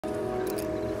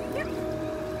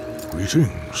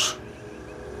Greetings.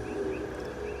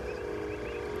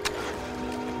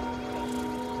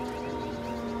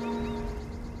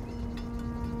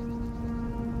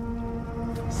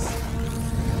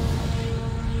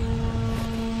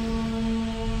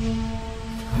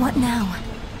 What now?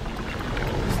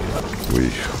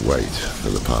 We wait for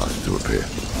the path to appear.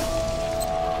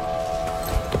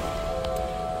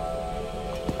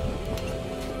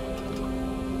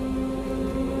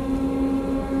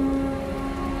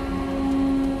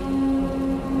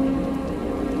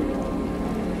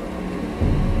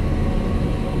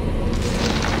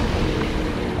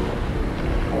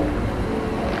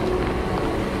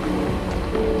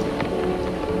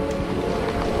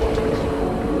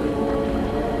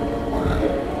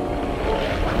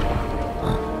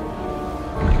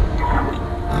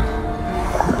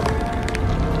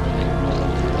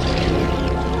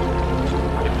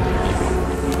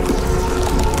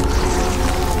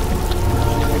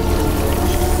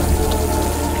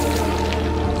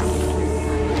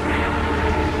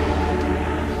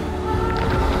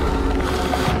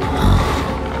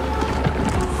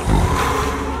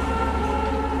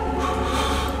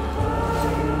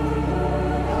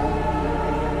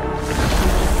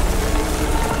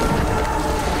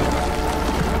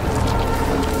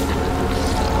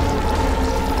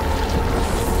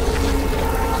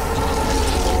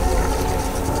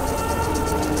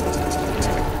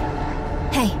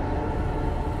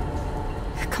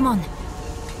 Come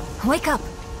on. Wake up.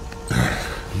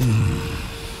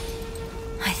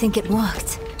 I think it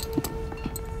worked.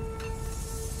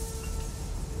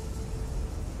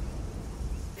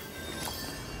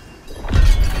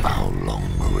 How long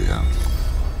were we out?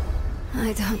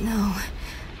 I don't know.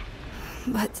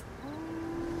 But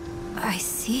I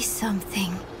see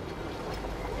something.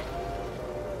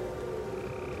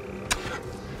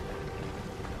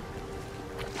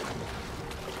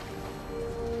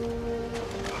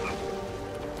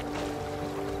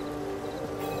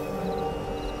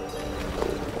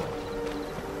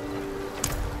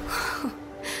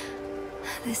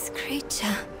 This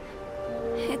creature,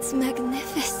 it's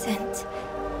magnificent.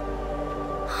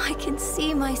 I can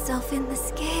see myself in the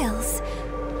scales,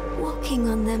 walking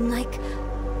on them like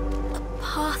a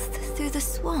path through the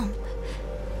swamp.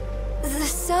 The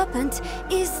serpent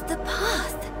is the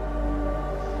path.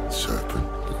 Serpent?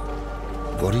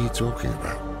 What are you talking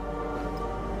about?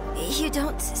 You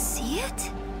don't see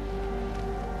it?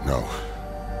 No.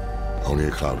 Only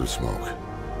a cloud of smoke.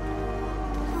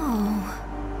 Oh.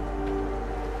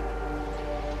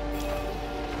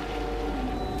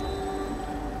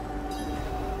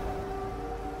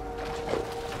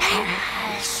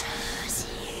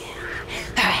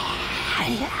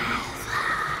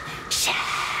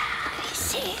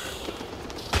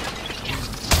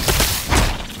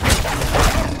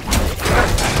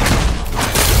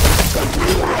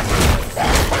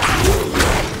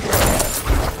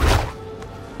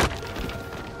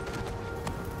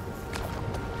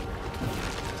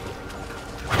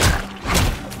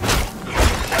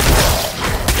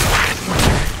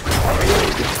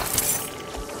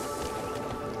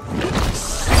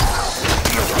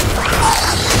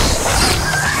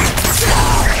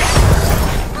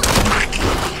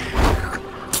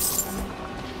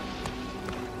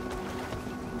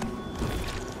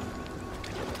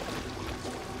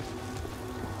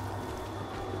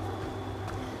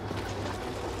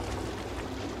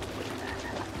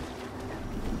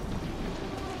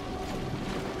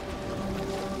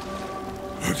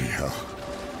 Bloody hell.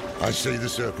 I see the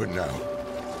serpent now.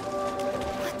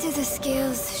 What do the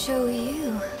scales show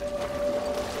you?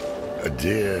 A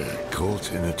deer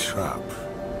caught in a trap.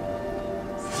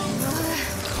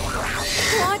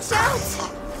 Watch out!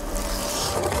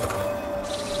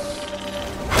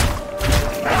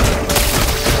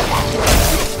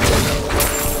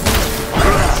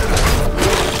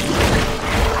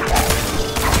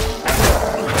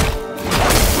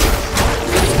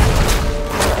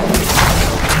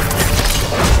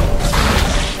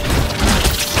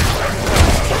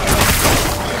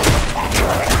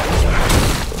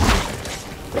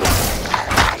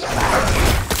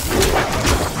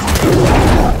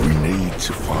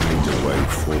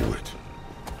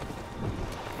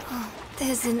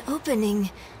 There's an opening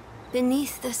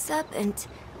beneath the serpent,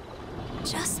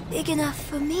 just big enough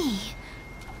for me.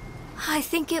 I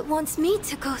think it wants me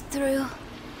to go through.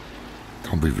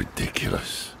 Don't be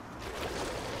ridiculous.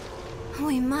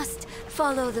 We must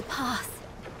follow the path.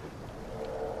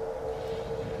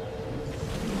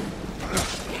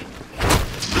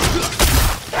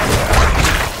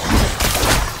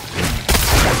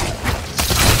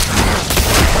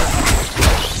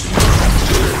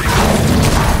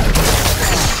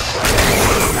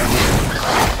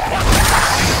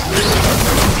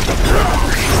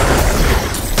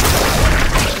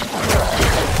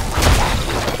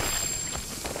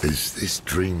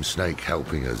 dream snake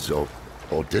helping us, or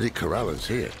did it corral us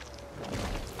here?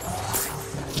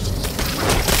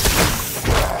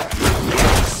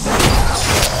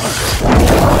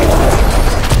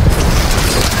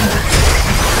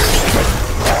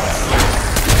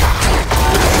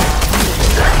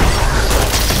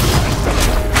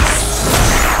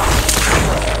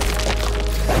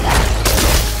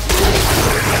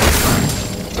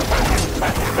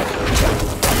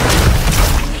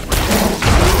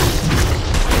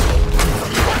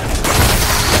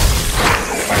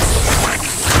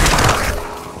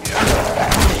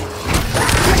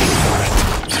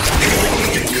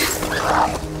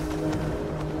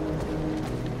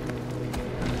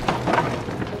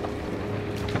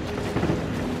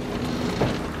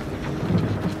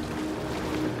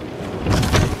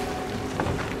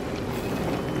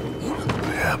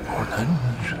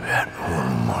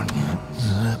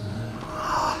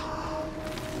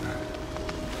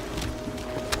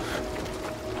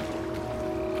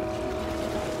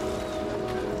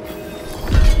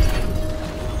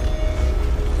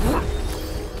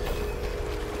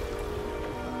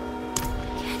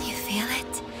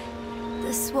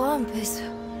 Is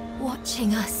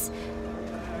watching us,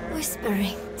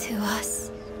 whispering to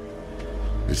us.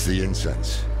 It's the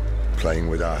incense, playing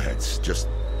with our heads, just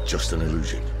an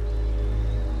illusion.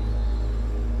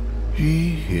 He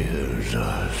hears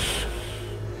us,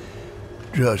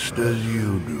 just as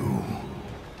you do,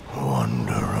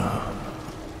 Wanderer.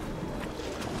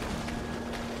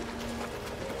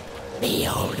 The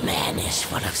old man is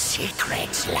full of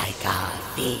secrets like our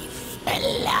thief,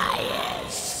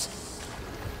 Elias.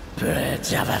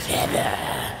 Birds of a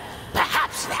feather.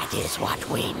 Perhaps that is what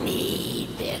we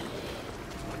need.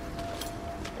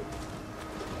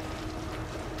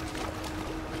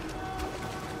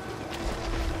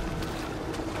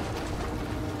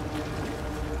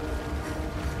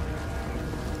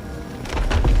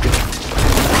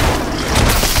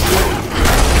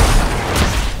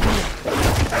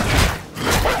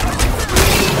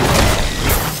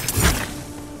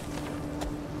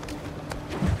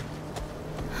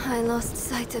 I lost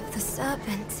sight of the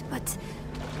serpent, but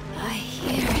I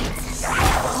hear it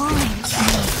calling to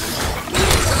me.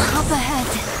 Up ahead.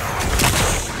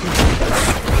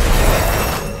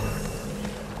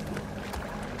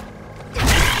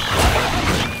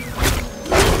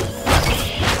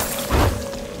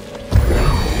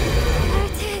 There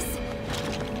it is.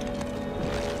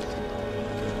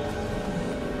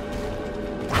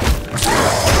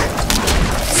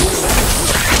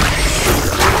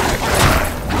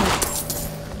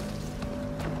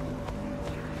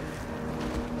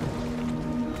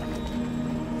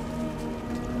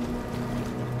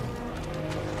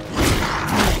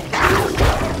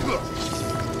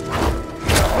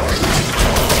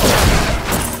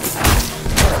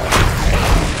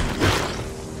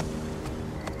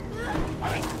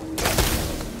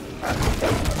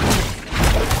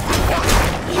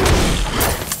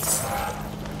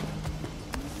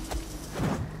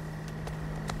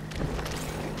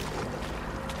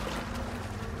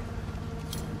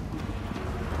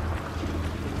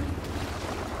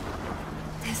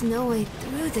 There's no way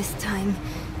through this time.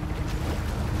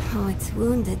 Oh, it's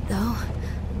wounded, though.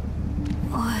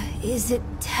 Or is it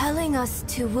telling us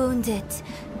to wound it?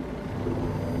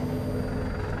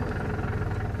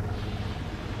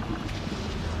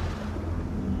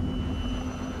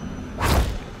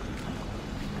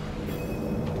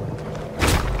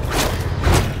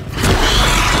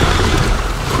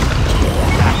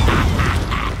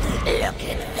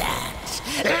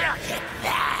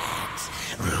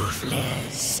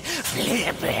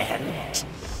 Flippant.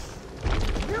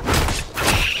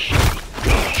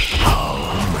 How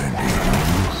many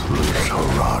useless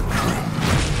Haradrim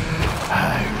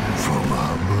hang from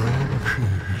our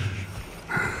branches?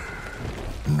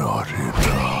 Not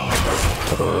enough.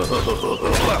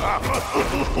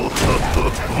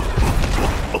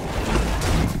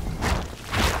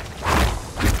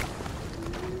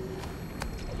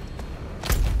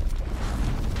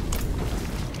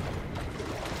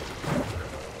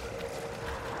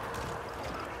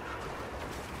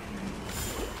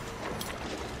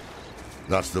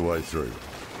 That's the way through.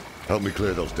 Help me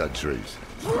clear those dead trees.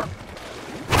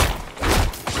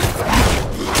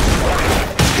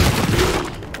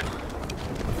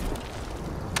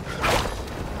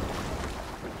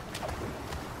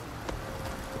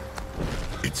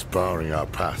 It's barring our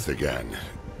path again.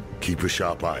 Keep a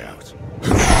sharp eye out.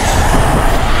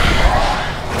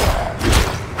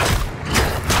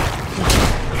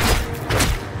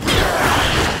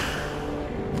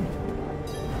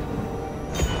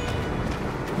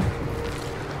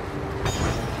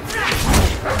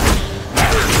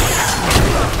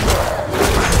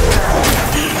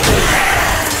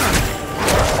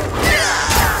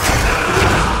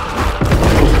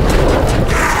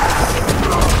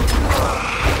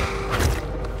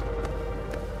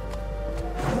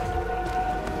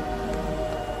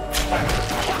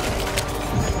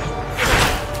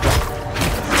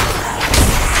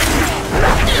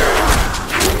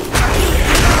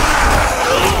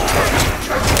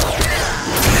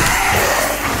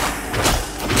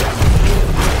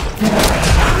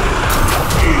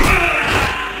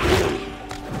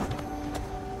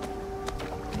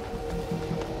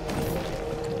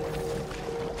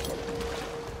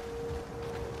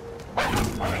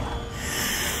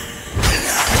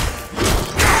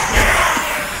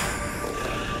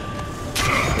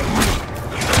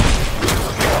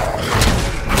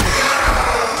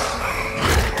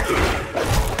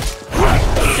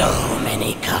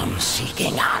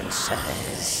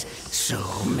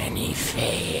 many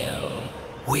fail.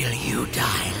 Will you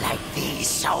die like these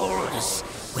souls,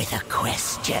 with a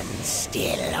question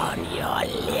still on your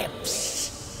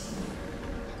lips?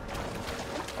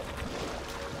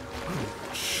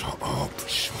 Shut up,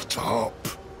 shut up.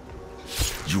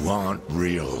 You aren't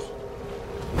real.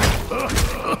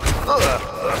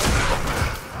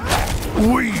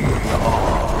 We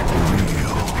are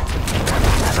real,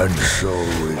 and so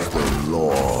is the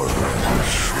Lord of the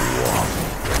Swamp.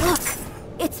 Look!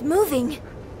 It's moving!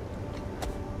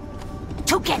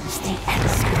 To get the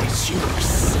answers you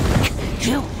seek,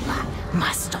 you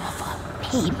must offer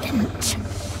payment.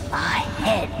 A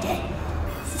head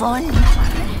for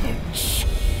knowledge.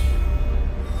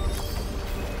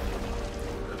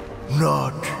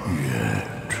 Not yet.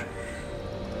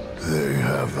 They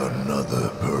have another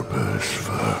purpose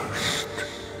first.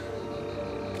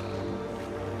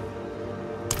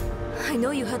 I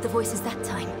know you heard the voices that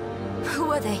time.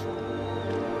 Who are they?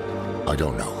 I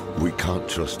don't know. We can't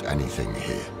trust anything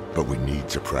here, but we need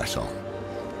to press on.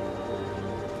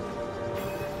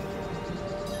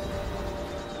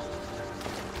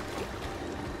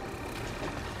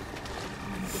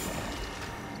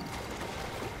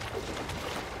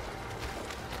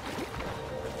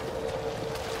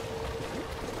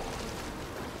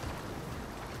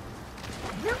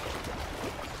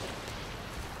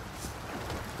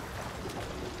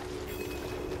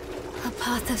 A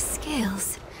path of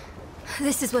scales.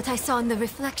 This is what I saw in the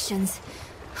reflections.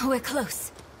 We're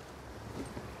close.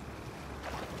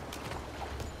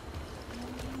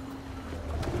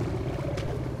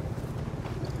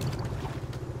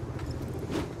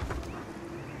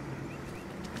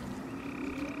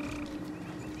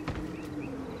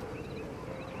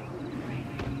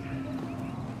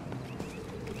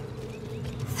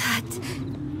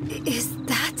 Is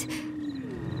that...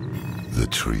 The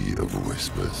Tree of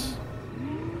Whispers.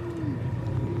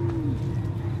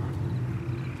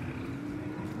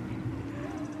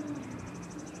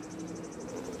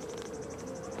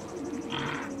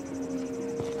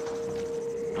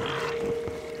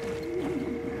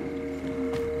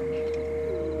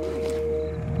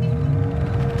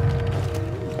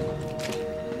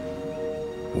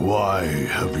 Why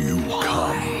have you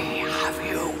come? Have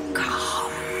you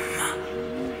come?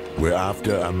 We're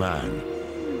after a man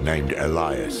named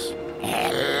Elias.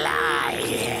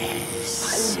 Elias.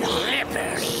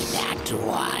 Slippery, that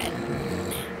one.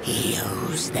 He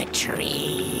owns the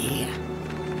tree.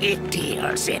 It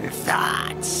deals in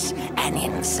thoughts and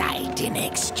insight in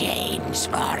exchange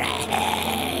for a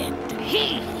head.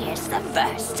 He is the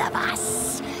first of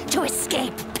us to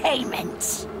escape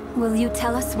payment. Will you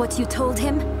tell us what you told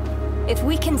him? If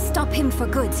we can stop him for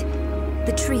good,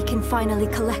 the tree can finally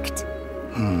collect.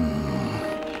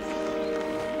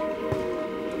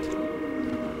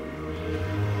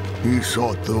 He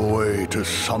sought the way to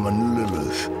summon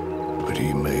Lilith, but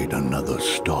he made another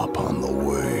stop on the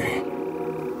way.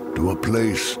 To a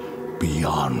place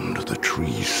beyond the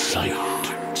tree's sight.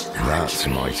 That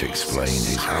might explain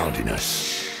his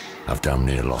hardiness. I've damn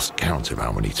near lost count of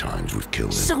how many times we've killed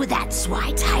him. So that's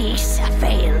why Thaisa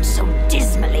failed so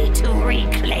dismally to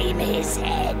reclaim his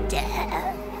head.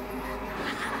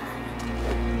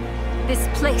 This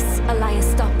place Elias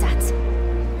stopped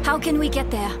at. How can we get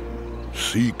there?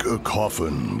 Seek a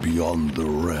coffin beyond the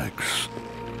wrecks.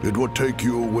 It will take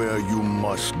you where you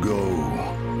must go.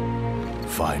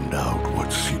 Find out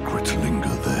what secrets linger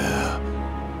there.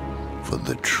 For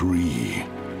the tree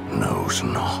knows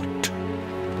not.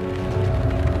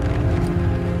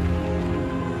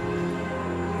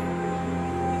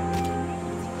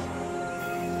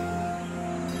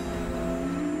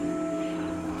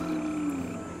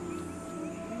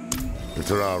 If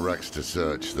there are wrecks to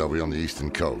search, they'll be on the eastern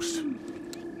coast.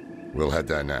 We'll head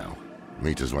there now.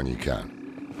 Meet us when you can.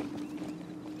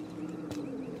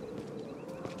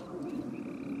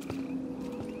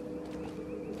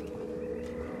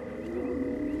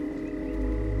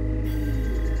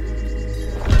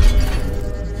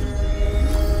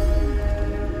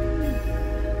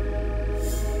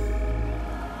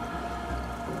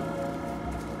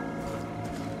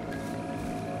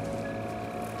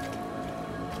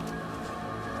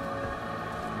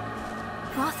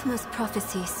 Rothma's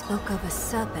prophecy spoke of a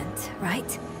serpent,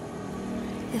 right?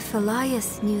 If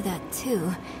Elias knew that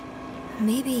too,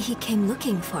 maybe he came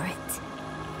looking for it.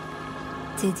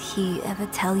 Did he ever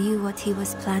tell you what he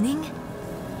was planning?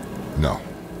 No.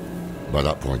 By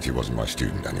that point, he wasn't my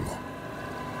student anymore.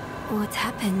 What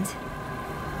happened?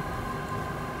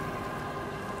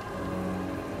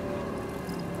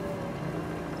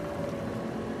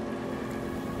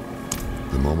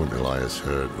 The moment Elias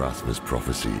heard Rathma's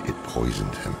prophecy, it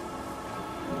poisoned him.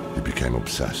 He became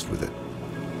obsessed with it.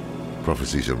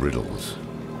 Prophecies are riddles.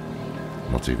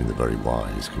 Not even the very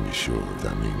wise can be sure of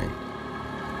their meaning.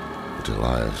 But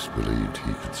Elias believed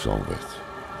he could solve it.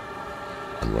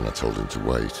 And when I told him to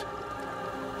wait,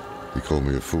 he called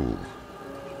me a fool.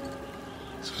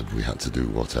 Said we had to do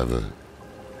whatever.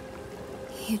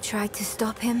 You tried to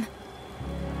stop him?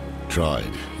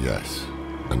 Tried, yes,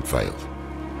 and failed.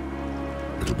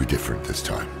 It'll be different this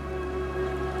time.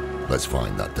 Let's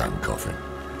find that damn coffin.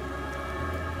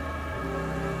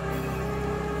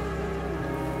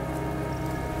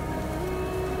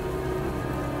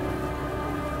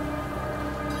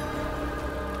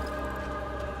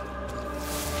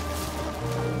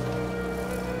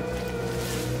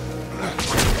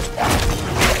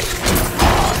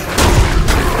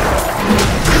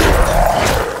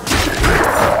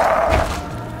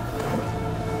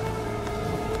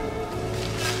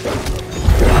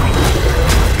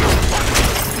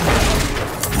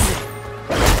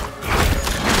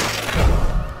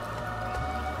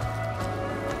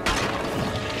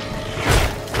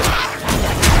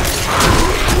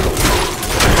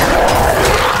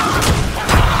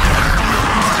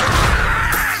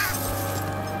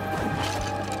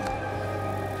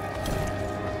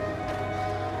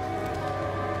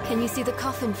 Can you see the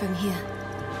coffin from here?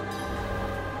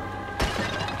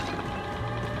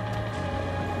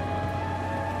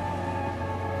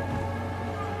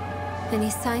 Any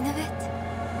sign of it?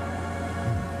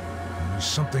 There's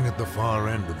something at the far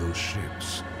end of those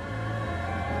ships.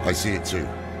 I see it too.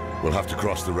 We'll have to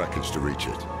cross the wreckage to reach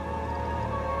it.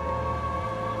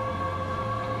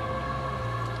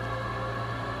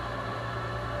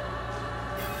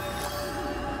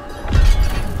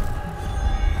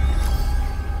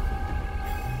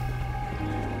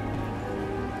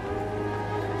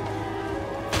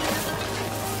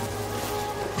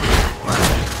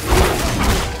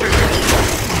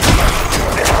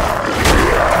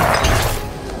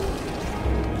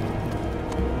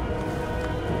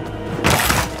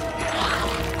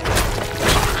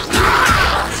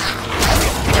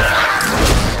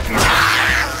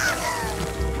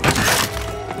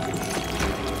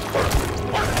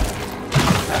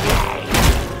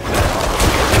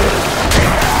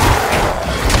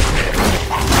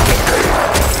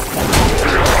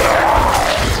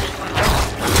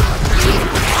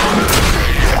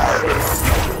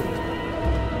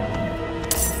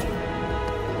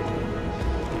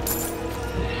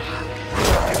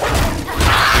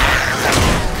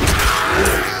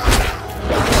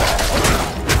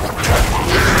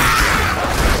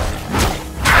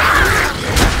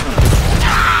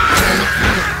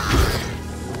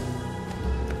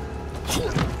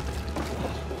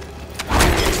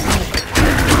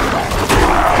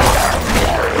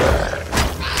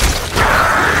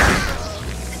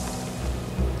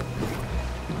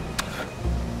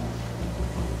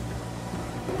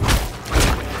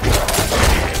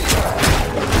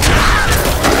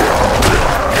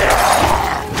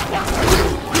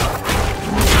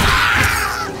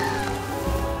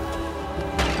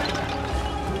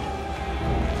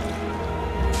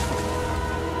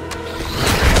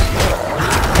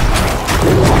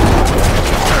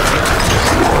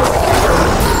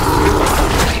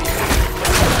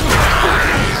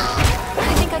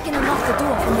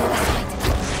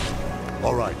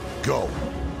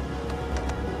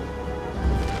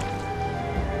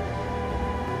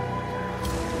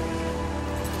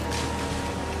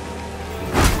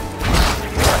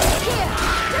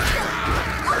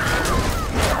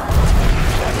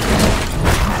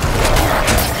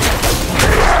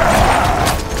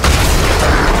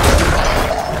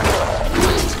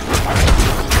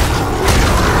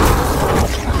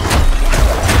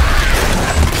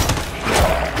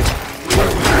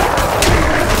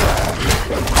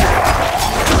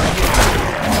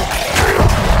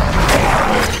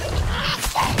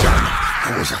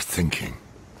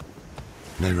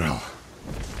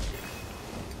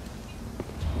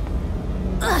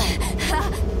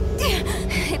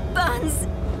 It burns.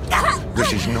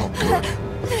 This is not good.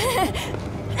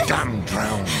 Damn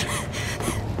drowned.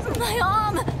 My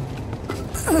arm.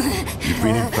 You've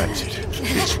been infected.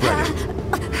 It's spreading.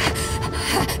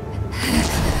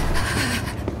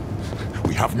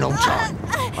 We have no time.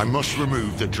 I must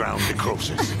remove the drowned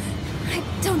necrosis. I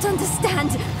don't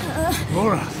understand.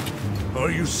 Laura,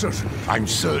 are you certain? I'm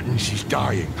certain she's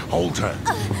dying. Hold her.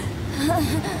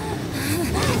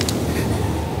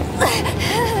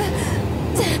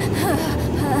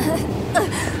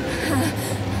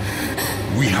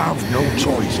 We have no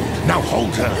choice. Now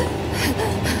hold her.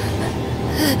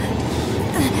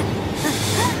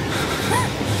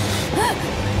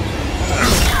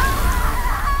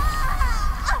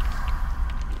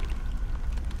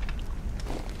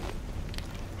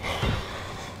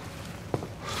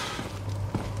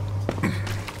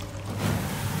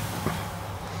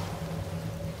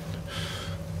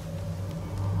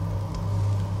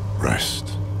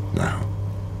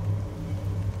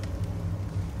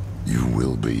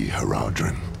 will be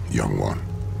Haradrim, young one.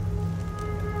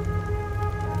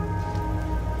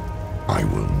 I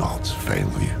will not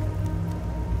fail you.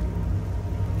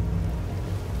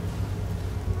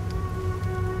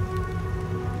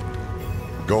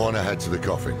 Go on ahead to the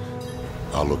coffin.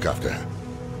 I'll look after her.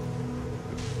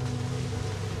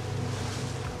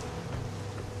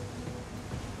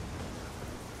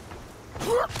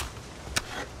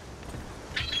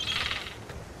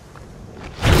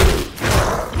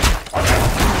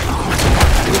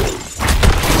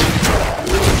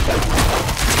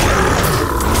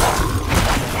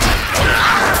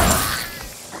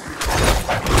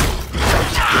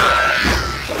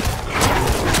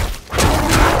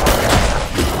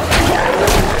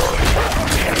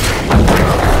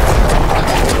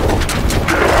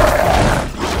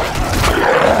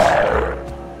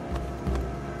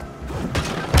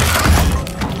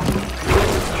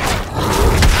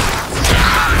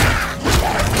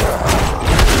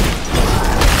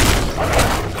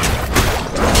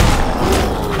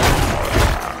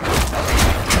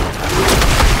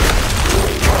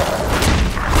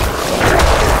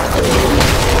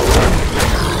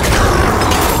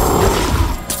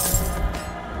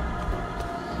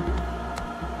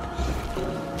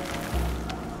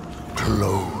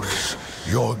 Close.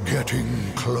 You're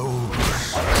getting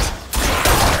close.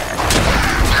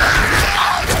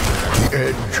 The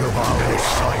edge of our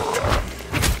sight.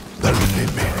 The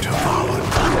limit of our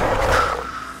knowledge.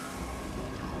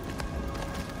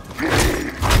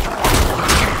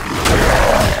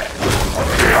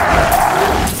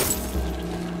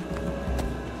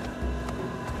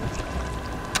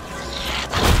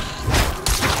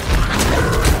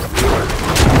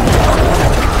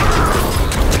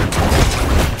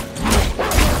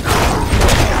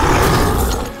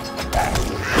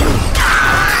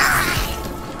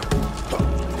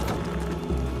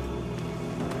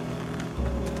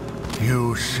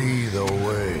 You see the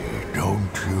way,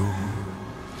 don't you?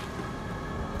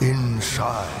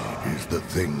 Inside is the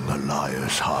thing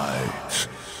Elias hides,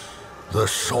 the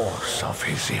source of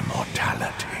his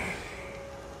immortality.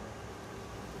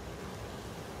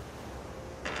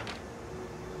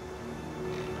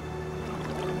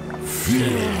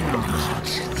 Fear not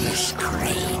this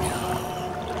cradle.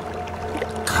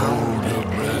 Cold